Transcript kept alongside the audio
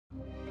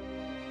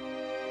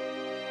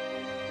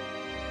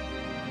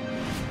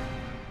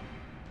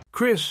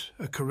Chris,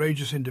 a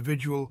courageous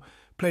individual,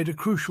 played a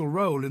crucial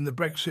role in the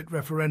Brexit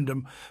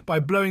referendum by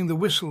blowing the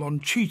whistle on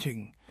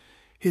cheating.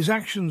 His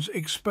actions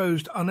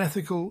exposed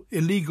unethical,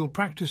 illegal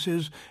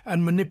practices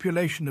and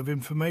manipulation of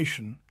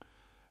information.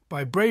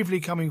 By bravely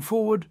coming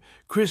forward,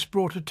 Chris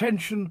brought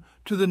attention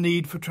to the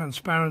need for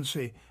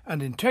transparency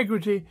and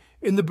integrity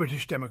in the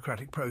British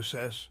democratic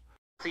process.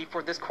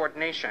 For this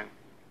coordination.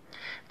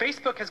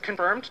 Facebook has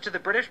confirmed to the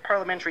British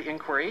parliamentary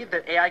inquiry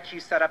that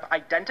AIQ set up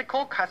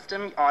identical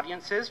custom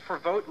audiences for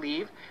Vote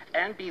Leave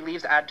and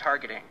BeLeave's ad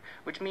targeting,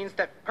 which means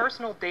that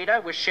personal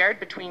data was shared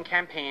between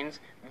campaigns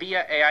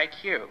via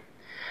AIQ.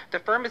 The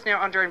firm is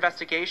now under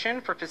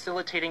investigation for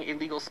facilitating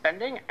illegal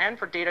spending and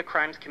for data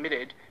crimes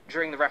committed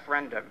during the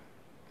referendum.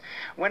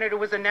 When it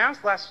was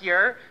announced last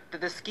year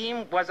that the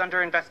scheme was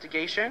under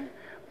investigation,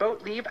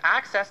 Vote Leave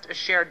accessed a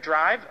shared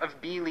drive of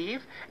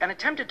BeLeave and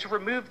attempted to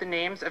remove the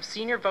names of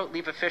senior Vote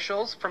Leave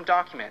officials from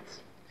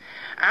documents.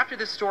 After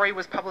this story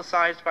was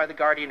publicized by The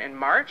Guardian in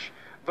March,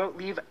 Vote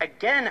Leave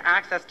again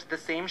accessed the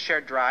same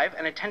shared drive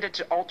and attempted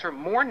to alter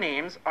more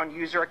names on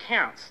user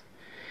accounts.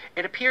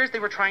 It appears they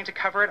were trying to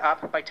cover it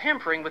up by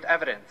tampering with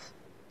evidence.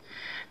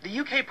 The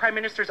UK Prime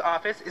Minister's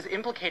office is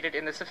implicated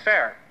in this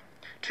affair.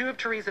 Two of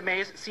Theresa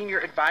May's senior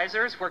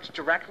advisors worked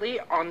directly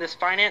on this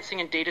financing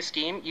and data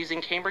scheme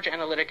using Cambridge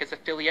Analytica's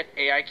affiliate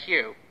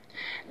AIQ.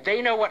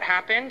 They know what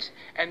happened,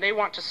 and they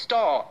want to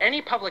stall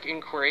any public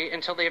inquiry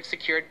until they have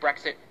secured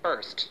Brexit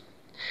first.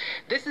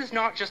 This is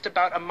not just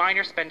about a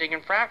minor spending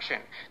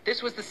infraction.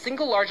 This was the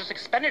single largest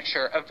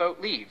expenditure of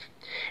Vote Leave.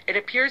 It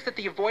appears that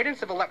the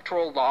avoidance of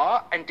electoral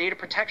law and data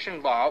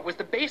protection law was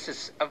the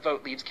basis of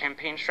Vote Leave's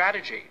campaign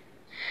strategy.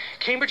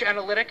 Cambridge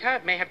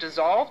Analytica may have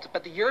dissolved,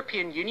 but the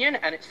European Union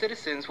and its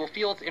citizens will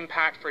feel its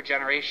impact for a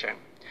generation.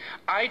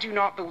 I do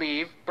not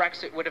believe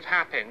Brexit would have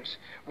happened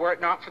were it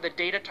not for the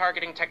data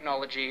targeting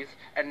technologies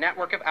and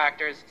network of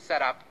actors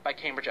set up by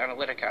Cambridge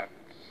Analytica.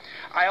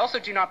 I also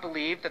do not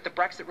believe that the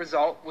Brexit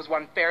result was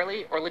won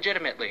fairly or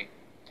legitimately.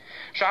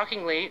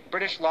 Shockingly,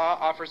 British law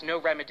offers no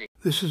remedy.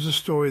 This is a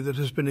story that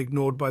has been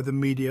ignored by the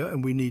media,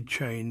 and we need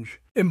change.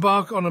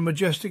 Embark on a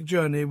majestic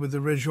journey with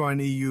the Rejoin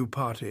EU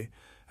party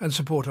and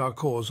support our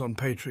cause on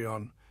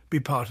Patreon. Be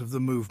part of the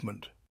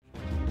movement.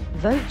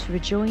 Vote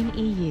Rejoin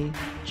EU.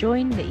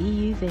 Join the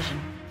EU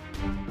vision.